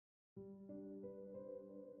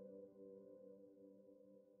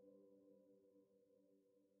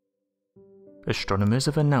Astronomers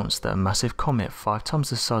have announced that a massive comet 5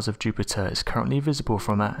 times the size of Jupiter is currently visible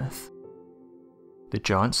from Earth. The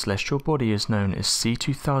giant celestial body is known as C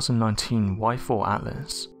 2019 Y4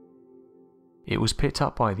 Atlas. It was picked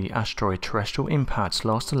up by the Asteroid Terrestrial-impact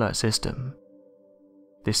Alert System.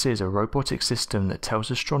 This is a robotic system that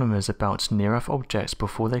tells astronomers about near-Earth objects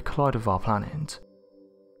before they collide with our planet.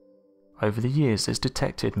 Over the years, it's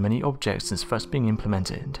detected many objects since first being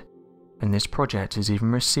implemented, and this project has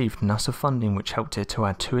even received NASA funding which helped it to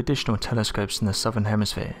add 2 additional telescopes in the southern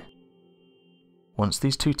hemisphere. Once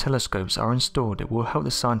these 2 telescopes are installed, it will help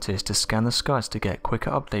the scientists to scan the skies to get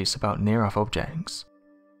quicker updates about near-Earth objects.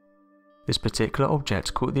 This particular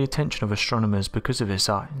object caught the attention of astronomers because of its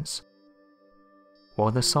size.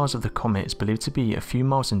 While the size of the comet is believed to be a few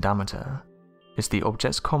miles in diameter, it's the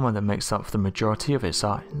object's comma that makes up for the majority of its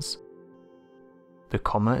size. The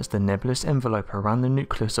comma is the nebulous envelope around the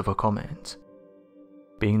nucleus of a comet.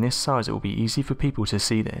 Being this size, it will be easy for people to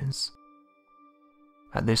see this.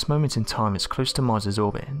 At this moment in time, it's close to Mars's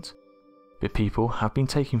orbit, but people have been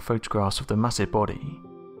taking photographs of the massive body,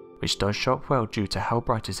 which does show up well due to how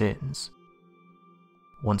bright it is.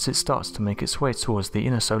 Once it starts to make its way towards the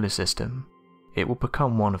inner solar system, it will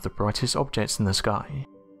become one of the brightest objects in the sky,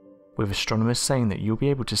 with astronomers saying that you'll be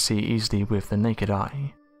able to see easily with the naked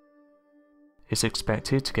eye. It's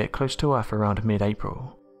expected to get close to Earth around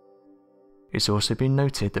mid-April. It's also been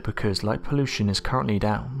noted that because light pollution is currently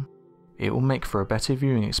down, it will make for a better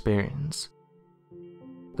viewing experience.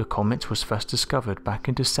 The comet was first discovered back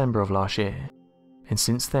in December of last year, and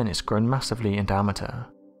since then it's grown massively in diameter.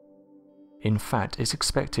 In fact, it's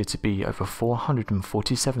expected to be over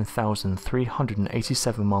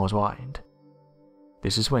 447,387 miles wide.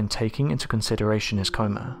 This is when taking into consideration its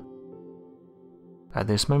coma. At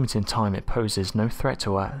this moment in time, it poses no threat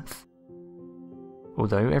to Earth.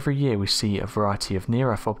 Although every year we see a variety of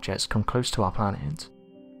near-Earth objects come close to our planet,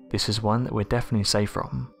 this is one that we're definitely safe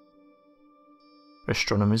from.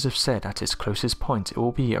 Astronomers have said at its closest point it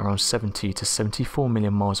will be around 70 to 74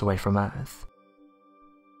 million miles away from Earth.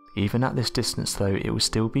 Even at this distance though, it will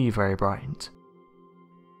still be very bright.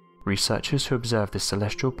 Researchers who observed this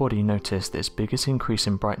celestial body noticed that its biggest increase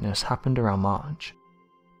in brightness happened around March.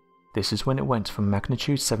 This is when it went from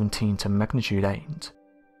magnitude 17 to magnitude 8.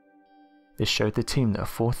 This showed the team that a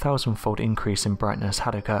 4,000-fold increase in brightness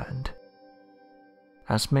had occurred.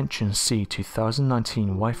 As mentioned, C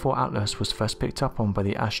 2019 Y4 Atlas was first picked up on by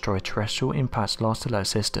the Asteroid Terrestrial-impact Alert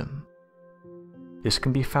System. This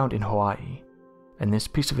can be found in Hawaii, and this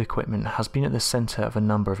piece of equipment has been at the center of a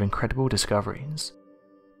number of incredible discoveries.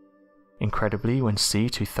 Incredibly, when C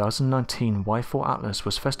 2019 Y4 Atlas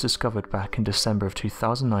was first discovered back in December of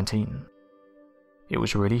 2019, it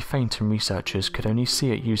was really faint and researchers could only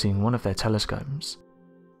see it using one of their telescopes.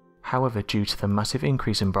 However, due to the massive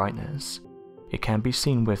increase in brightness, it can be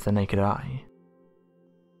seen with the naked eye.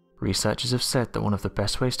 Researchers have said that one of the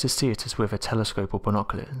best ways to see it is with a telescope or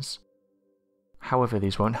binoculars. However,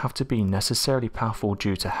 these won't have to be necessarily powerful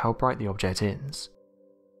due to how bright the object is.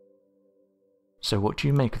 So what do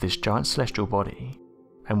you make of this giant celestial body,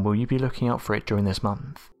 and will you be looking out for it during this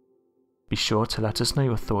month? Be sure to let us know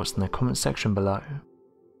your thoughts in the comment section below.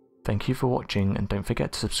 Thank you for watching, and don't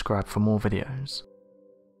forget to subscribe for more videos.